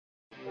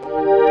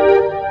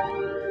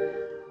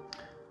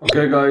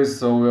Okay guys,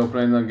 so we are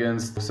playing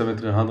against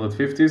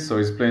 7350, so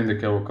he's playing the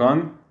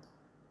Caro-Kann.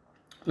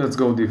 Let's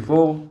go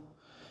d4,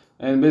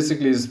 and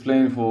basically he's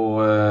playing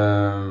for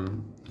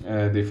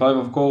d5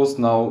 of course.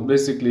 Now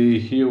basically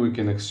here we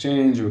can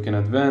exchange, we can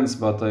advance,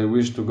 but I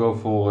wish to go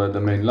for the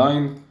main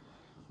line.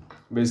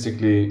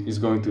 Basically he's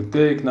going to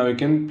take. Now we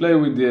can play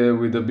with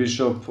the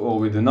bishop or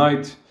with the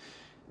knight.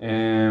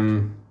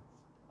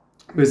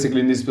 Basically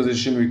in this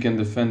position we can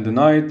defend the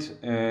knight,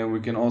 we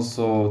can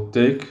also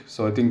take,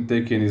 so I think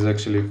taking is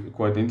actually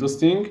quite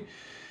interesting.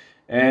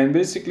 And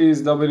basically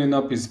he's doubling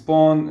up his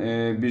pawn,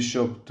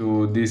 bishop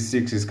to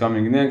d6 is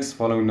coming next,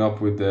 following up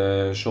with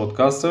the short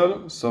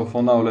castle. So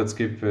for now let's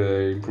keep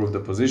improve the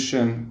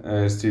position.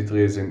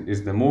 c3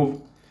 is the move.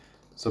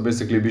 So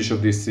basically bishop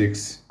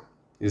d6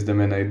 is the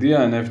main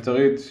idea, and after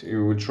it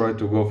you will try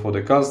to go for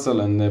the castle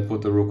and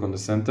put a rook on the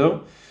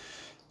center.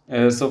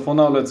 So for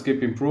now let's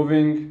keep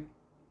improving.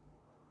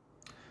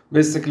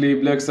 Basically,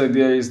 black's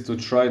idea is to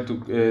try to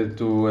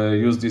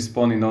use this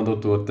pawn in order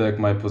to attack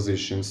my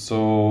position.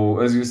 So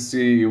as you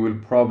see, he will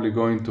probably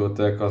going to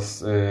attack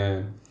us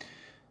on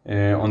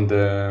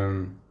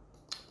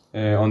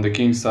the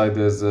king side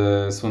as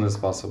soon as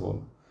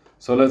possible.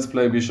 So let's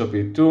play bishop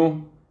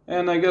e2,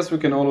 and I guess we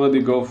can already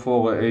go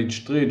for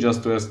h3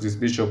 just to ask this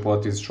bishop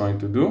what he's trying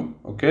to do.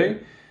 Okay,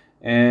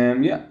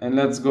 and yeah, and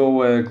let's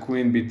go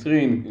queen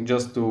b3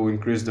 just to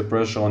increase the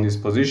pressure on his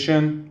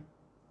position.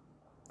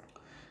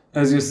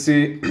 As you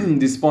see,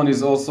 this pawn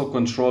is also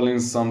controlling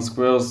some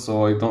squares,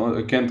 so I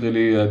can't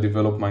really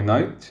develop my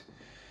knight.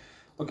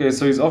 Okay,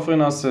 so he's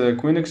offering us a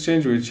queen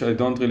exchange, which I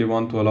don't really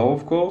want to allow,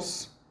 of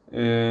course. But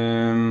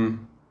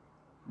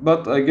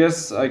I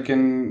guess I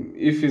can,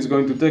 if he's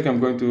going to take, I'm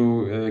going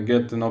to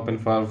get an open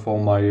file for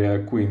my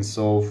queen.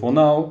 So for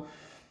now,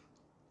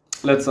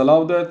 let's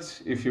allow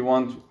that. If you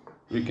want,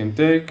 we can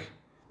take.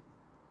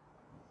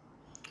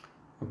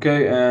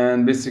 Okay,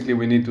 and basically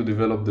we need to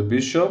develop the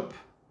bishop.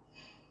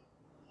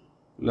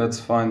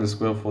 Let's find the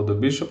square for the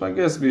bishop. I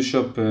guess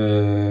bishop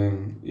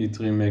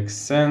e3 makes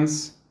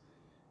sense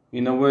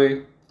in a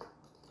way.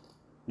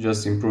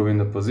 Just improving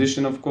the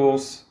position, of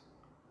course.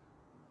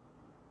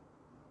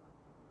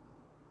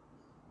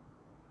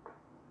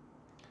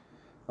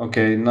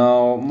 Okay,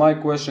 now my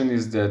question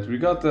is that we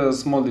got a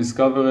small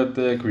discover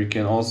attack. We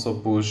can also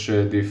push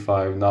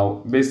d5.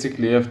 Now,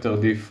 basically after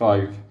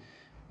d5,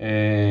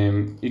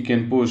 he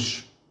can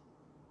push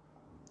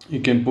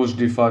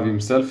d5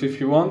 himself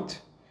if you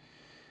want.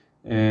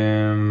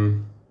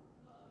 Then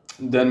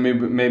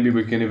maybe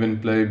we can even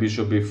play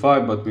bishop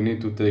b5, but we need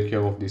to take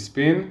care of this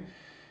pin.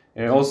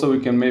 Also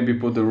we can maybe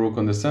put the rook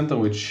on the center,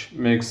 which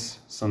makes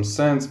some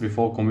sense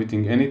before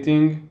committing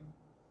anything.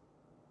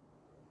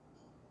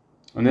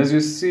 And as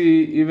you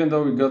see, even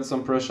though we got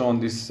some pressure on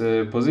this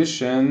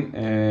position,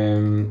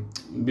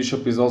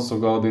 bishop is also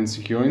guarding,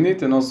 securing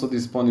it, and also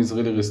this pawn is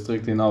really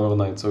restricting our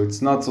knight, so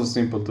it's not so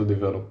simple to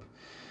develop.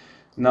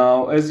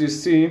 Now as you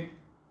see,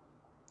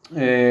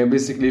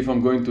 basically if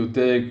I'm going to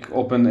take,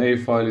 open a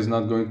file is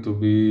not going to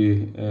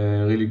be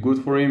really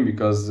good for him,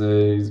 because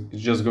it's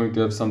just going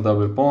to have some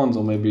double pawns,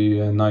 or maybe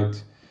a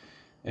knight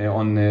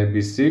on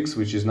b6,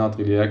 which is not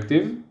really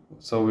active,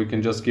 so we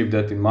can just keep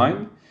that in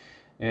mind.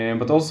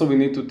 But also we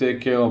need to take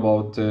care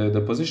about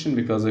the position,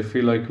 because I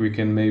feel like we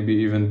can maybe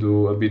even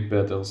do a bit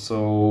better.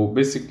 So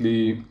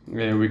basically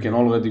we can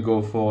already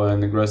go for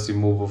an aggressive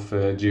move of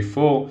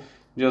g4,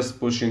 just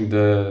pushing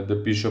the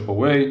bishop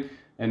away,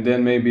 and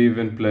then maybe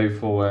even play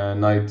for a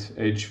knight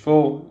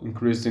h4,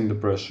 increasing the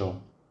pressure.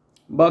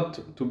 But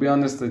to be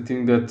honest, I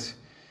think that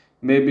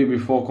maybe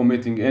before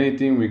committing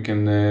anything, we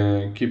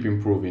can keep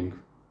improving.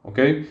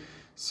 Okay,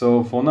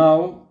 so for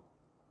now,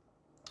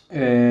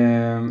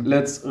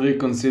 let's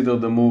reconsider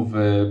the move,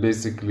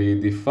 basically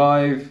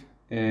d5.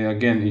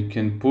 Again, he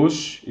can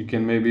push, he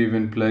can maybe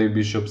even play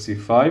bishop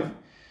c5,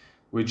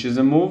 which is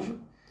a move.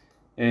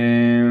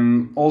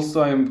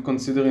 Also I'm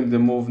considering the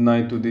move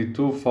knight to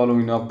d2,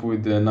 following up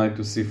with the knight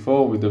to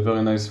c4 with a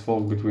very nice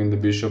fork between the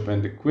bishop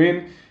and the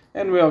queen,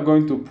 and we are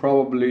going to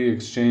probably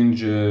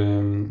exchange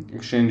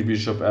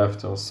bishop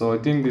after. So I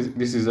think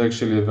this is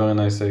actually a very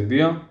nice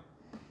idea.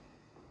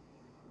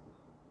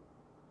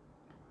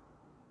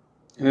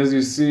 And as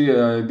you see,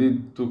 I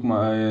did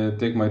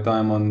take my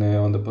time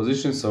on the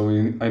position, so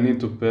I need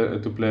to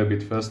play a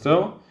bit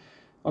faster.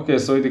 Okay,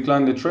 so he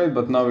declined the trade,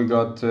 but now we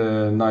got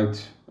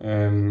knight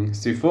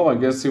c4. I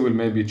guess he will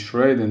maybe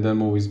trade and then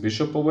move his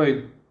bishop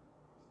away.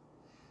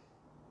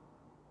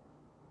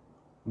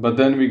 But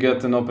then we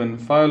get an open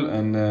file,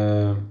 and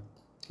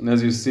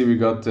as you see, we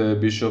got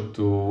bishop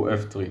to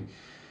f3.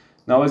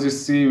 Now as you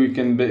see, we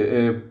can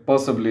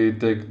possibly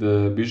take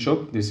the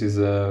bishop. This is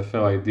a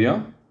fair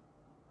idea.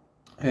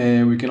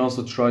 We can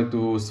also try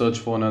to search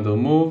for another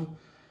move.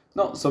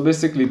 No, so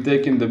basically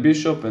taking the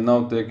bishop and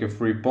now take a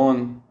free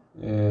pawn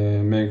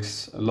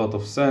makes a lot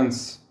of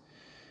sense.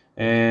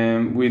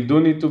 And we do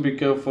need to be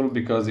careful,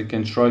 because he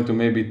can try to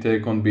maybe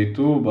take on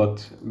b2,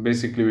 but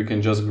basically we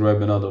can just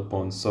grab another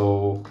pawn.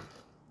 So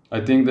I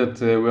think that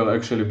we're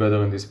actually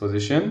better in this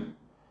position,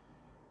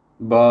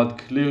 but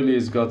clearly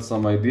he's got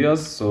some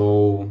ideas,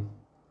 so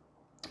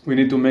we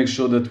need to make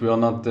sure that we are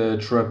not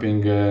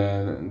trapping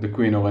the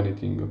queen or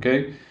anything,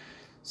 okay?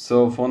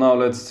 So for now,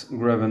 let's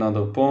grab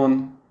another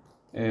pawn.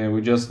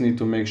 We just need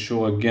to make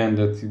sure again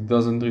that it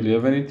doesn't really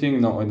have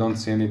anything. No, I don't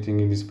see anything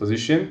in this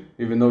position,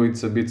 even though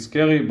it's a bit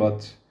scary,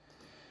 but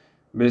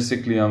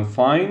basically I'm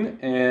fine.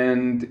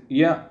 And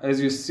yeah,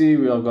 as you see,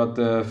 we have got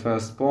the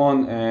first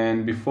pawn,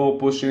 and before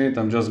pushing it,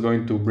 I'm just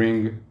going to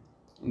bring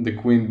the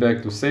queen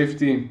back to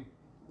safety.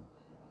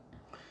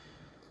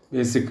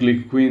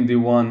 Basically, queen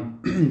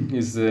d1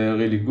 is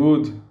really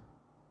good.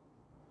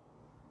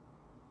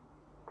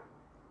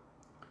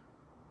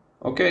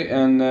 Okay,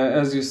 and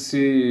as you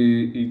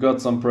see, he got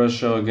some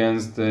pressure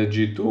against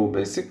g2.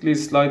 Basically,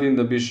 sliding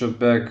the bishop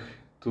back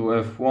to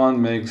f1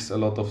 makes a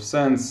lot of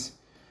sense.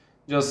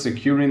 Just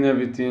securing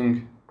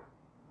everything.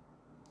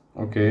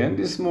 Okay, and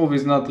this move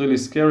is not really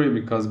scary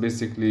because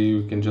basically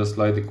you can just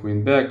slide the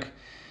queen back.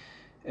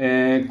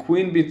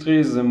 Queen b3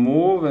 is a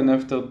move, and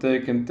after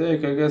take and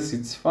take, I guess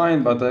it's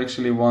fine, but I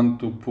actually want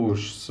to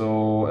push.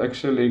 So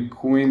actually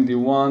queen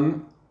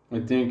d1, I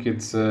think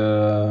it's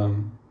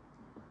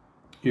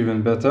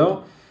even better.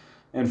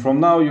 And from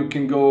now you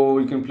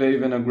can play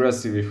even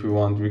aggressive if you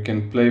want. We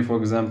can play, for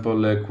example,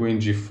 queen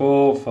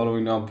g4,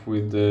 following up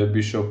with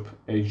bishop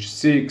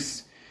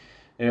h6.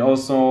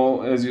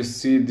 Also, as you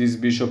see, this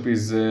bishop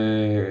is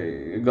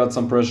got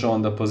some pressure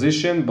on the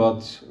position,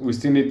 but we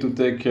still need to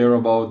take care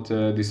about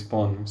this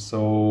pawn.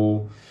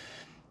 So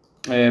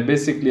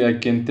basically I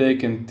can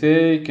take and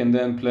take, and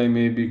then play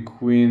maybe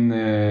queen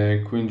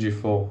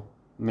g4.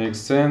 Makes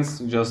sense,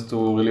 just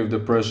to relieve the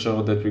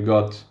pressure that we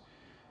got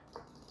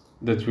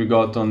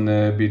on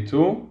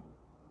b2.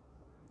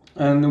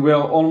 And we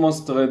are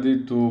almost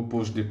ready to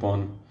push the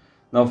pawn.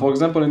 Now, for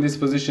example, in this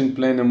position,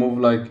 playing a move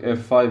like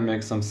f5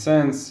 makes some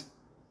sense.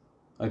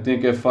 I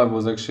think f5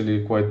 was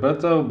actually quite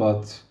better,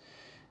 but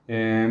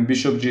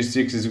bishop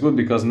g6 is good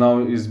because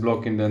now he's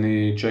blocking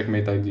any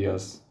checkmate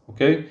ideas.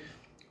 Okay,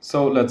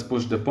 so let's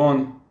push the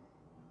pawn.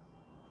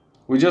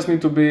 We just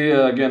need to be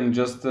again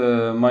just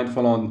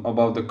mindful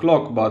about the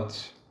clock,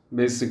 but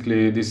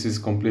basically this is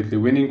completely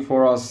winning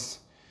for us.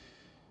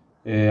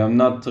 I'm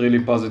not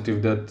really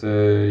positive that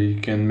you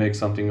can make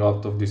something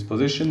out of this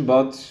position,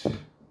 but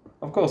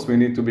of course we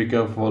need to be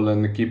careful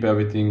and keep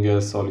everything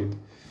solid.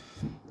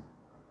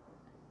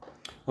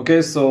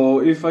 Okay,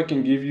 so if I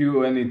can give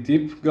you any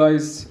tip,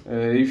 guys,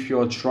 if you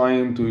are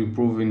trying to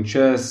improve in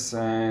chess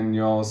and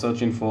you are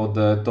searching for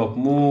the top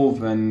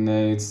move and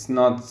it's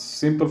not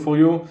simple for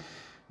you,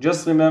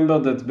 just remember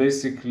that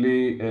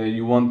basically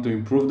you want to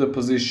improve the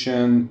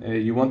position,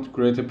 you want to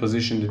create a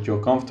position that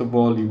you're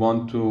comfortable, you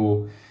want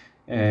to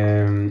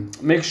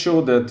make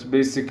sure that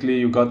basically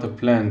you got a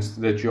plan,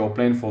 that you are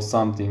playing for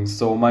something.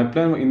 So my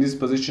plan in this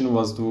position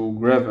was to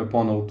grab a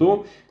pawn or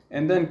two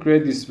and then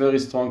create this very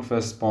strong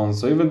fast pawn.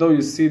 So even though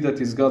you see that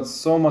he's got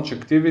so much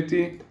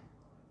activity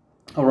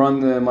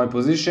around my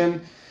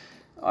position,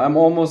 I'm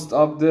almost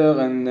up there,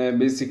 and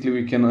basically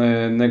we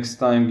can next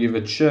time give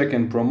a check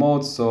and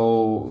promote.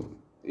 So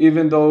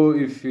even though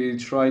if we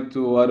try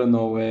to, I don't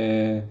know,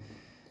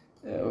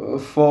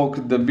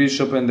 fork the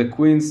bishop and the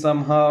queen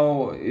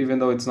somehow, even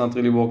though it's not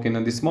really working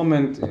at this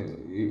moment,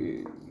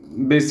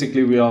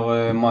 basically we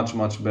are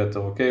much better.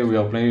 Okay, we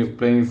are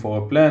playing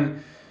for a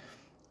plan.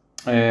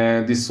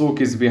 This rook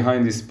is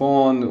behind this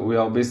pawn. We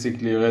are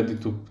basically ready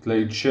to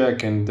play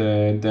check and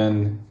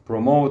then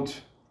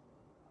promote.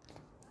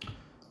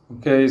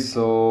 Okay,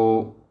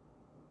 so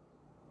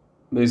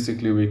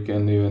basically we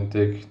can even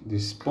take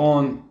this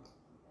pawn,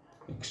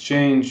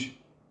 exchange.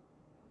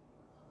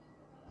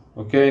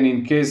 Okay, and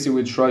in case you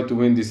will try to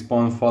win this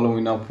pawn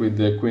following up with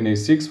the queen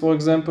a6, for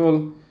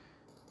example,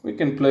 we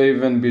can play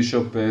even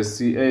bishop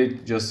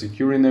c8, just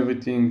securing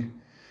everything.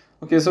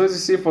 Okay, so as you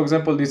see, for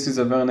example, this is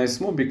a very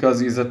nice move because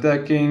he's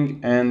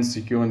attacking and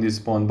securing this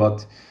pawn,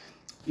 but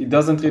he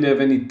doesn't really have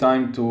any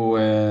time to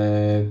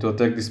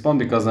attack this pawn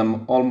because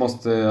I'm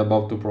almost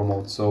about to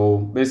promote. So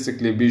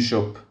basically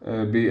bishop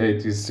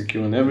b8 is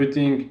securing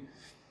everything.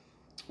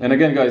 And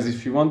again, guys,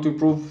 if you want to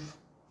improve,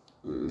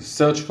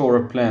 search for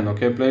a plan.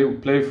 Okay,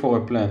 play for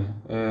a plan.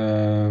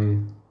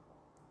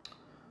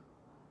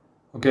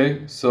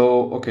 Okay,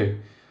 so okay,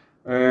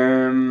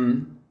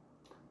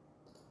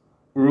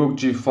 rook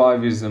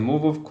g5 is a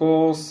move, of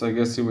course. I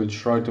guess he will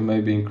try to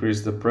maybe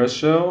increase the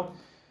pressure.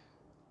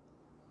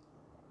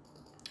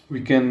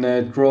 We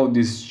can throw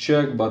this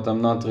check, but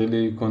I'm not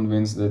really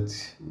convinced that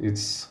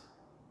it's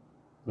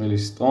really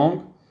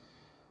strong.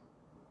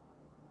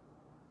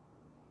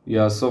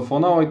 Yeah, so for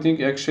now I think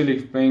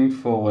actually playing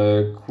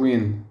for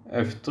queen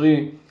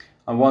f3,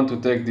 I want to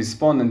take this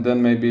pawn and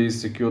then maybe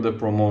secure the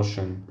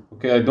promotion.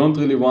 Okay, I don't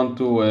really want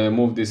to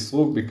move this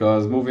rook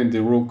because moving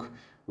the rook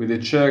with a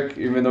check,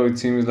 even though it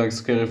seems like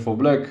scary for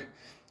black,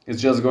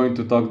 it's just going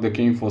to tuck the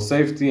king for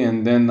safety,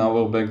 and then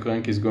our back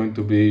rank is going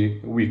to be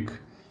weak.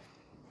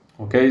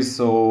 Okay,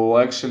 so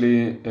I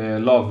actually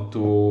love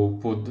to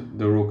put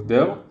the rook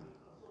there,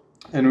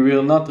 and we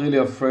are not really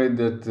afraid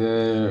that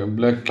the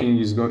black queen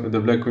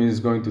is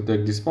going to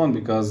take this pawn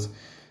because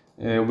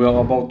we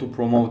are about to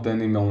promote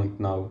any moment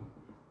now.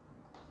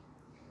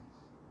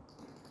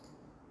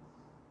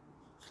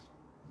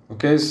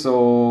 Okay,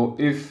 so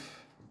if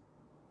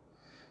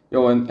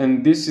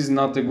and this is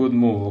not a good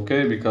move,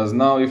 okay, because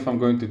now if I'm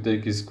going to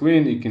take his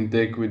queen, he can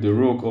take with the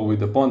rook or with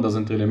the pawn,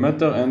 doesn't really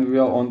matter, and we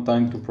are on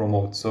time to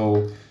promote.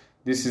 So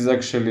this is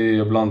actually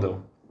a blunder.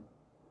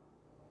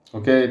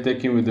 Okay,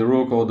 taking with the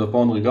rook or the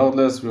pawn,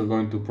 regardless, we're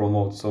going to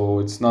promote. So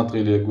it's not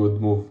really a good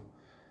move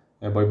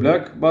by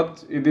black,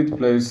 but it did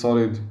play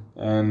solid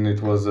and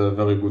it was a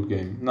very good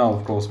game. Now,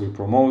 of course, we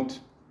promote.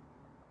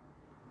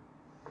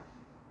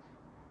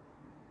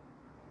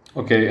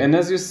 Okay, and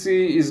as you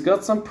see, he's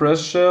got some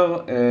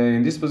pressure.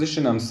 In this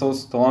position, I'm so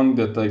strong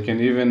that I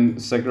can even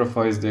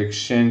sacrifice the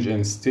exchange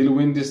and still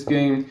win this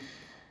game.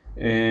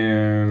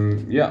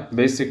 Yeah,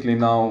 basically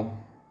now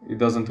he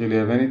doesn't really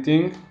have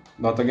anything.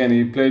 But again,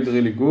 he played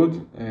really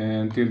good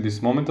until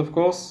this moment, of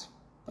course.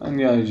 And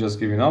yeah, he's just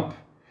giving up.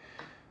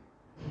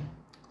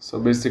 So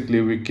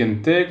basically we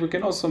can take, we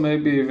can also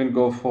maybe even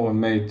go for a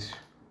mate.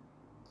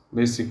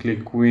 Basically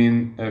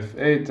queen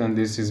f8, and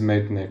this is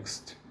mate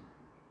next.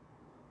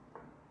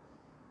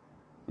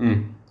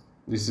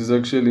 This is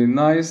actually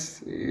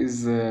nice.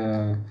 He's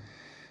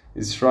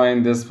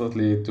trying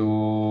desperately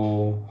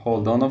to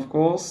hold on, of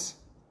course.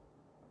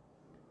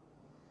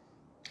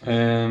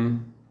 Yeah,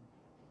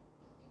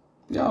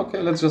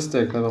 okay, let's just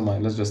take, never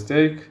mind, let's just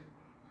take.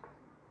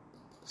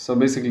 So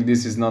basically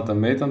this is not a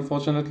mate,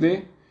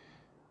 unfortunately.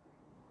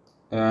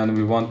 And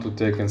we want to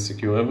take and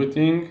secure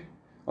everything.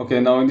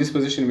 Okay, now in this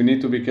position we need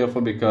to be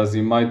careful because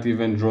he might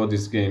even draw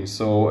this game.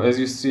 So as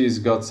you see, he's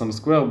got some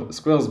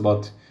squares,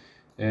 but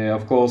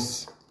of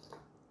course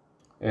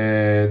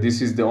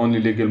this is the only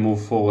legal move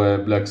for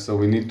black, so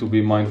we need to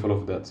be mindful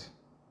of that.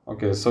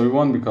 Okay, so we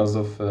won because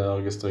of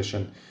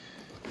registration.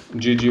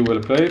 GG,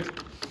 well played.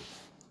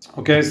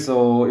 Okay,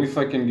 so if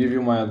I can give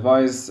you my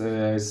advice,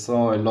 I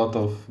saw a lot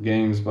of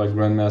games by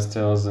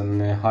grandmasters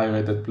and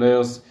high-rated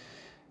players.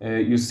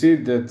 You see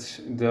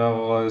that they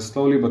are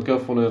slowly but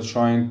carefully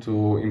trying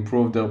to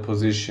improve their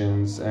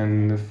positions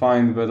and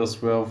find better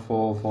square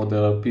for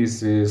their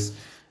pieces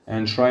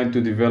and trying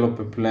to develop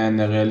a plan,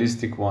 a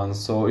realistic one.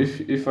 So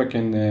if I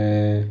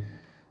can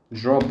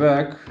draw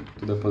back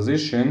to the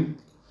position,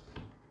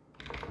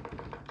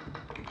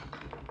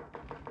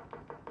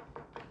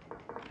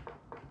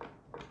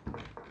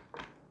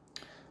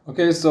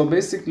 okay, so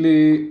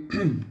basically,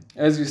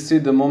 as you see,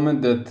 the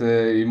moment that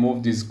he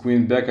moved his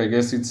queen back, I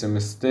guess it's a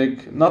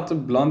mistake, not a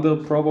blunder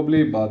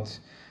probably, but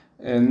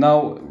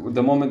now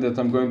the moment that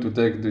I'm going to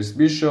take this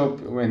bishop,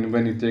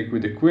 when he take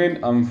with the queen,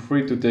 I'm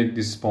free to take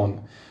this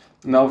pawn.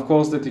 Now, of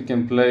course, that he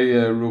can play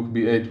rook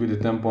b8 with the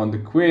tempo on the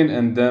queen,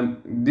 and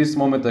then this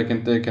moment I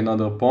can take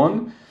another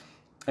pawn.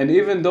 And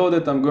even though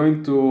that I'm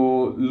going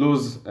to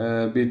lose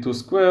b2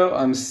 square,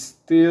 I'm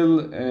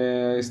still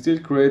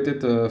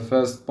created a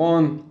fast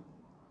pawn.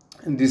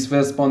 And this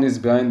first pawn is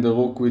behind the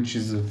rook, which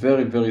is a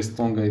very, very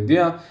strong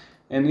idea.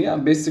 And yeah,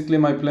 basically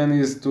my plan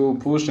is to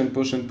push and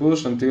push and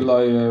push until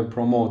I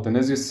promote. And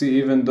as you see,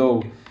 even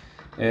though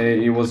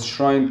he was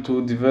trying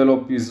to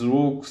develop his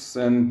rooks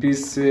and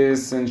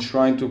pieces and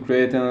trying to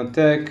create an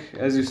attack,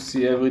 as you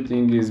see,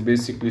 everything is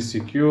basically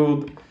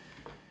secured.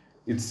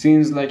 It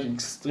seems like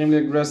extremely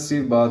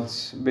aggressive,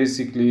 but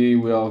basically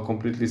we are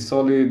completely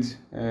solid.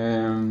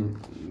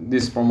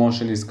 This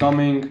promotion is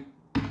coming.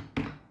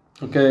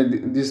 Okay,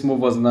 this move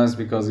was nice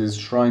because he's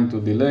trying to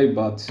delay,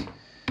 but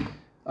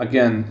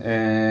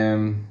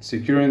again,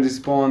 securing this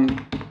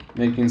pawn,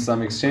 making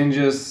some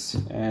exchanges,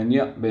 and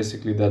yeah,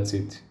 basically that's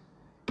it.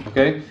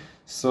 Okay,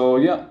 so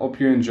yeah, hope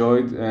you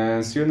enjoyed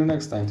and see you in the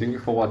next time. Thank you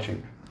for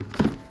watching.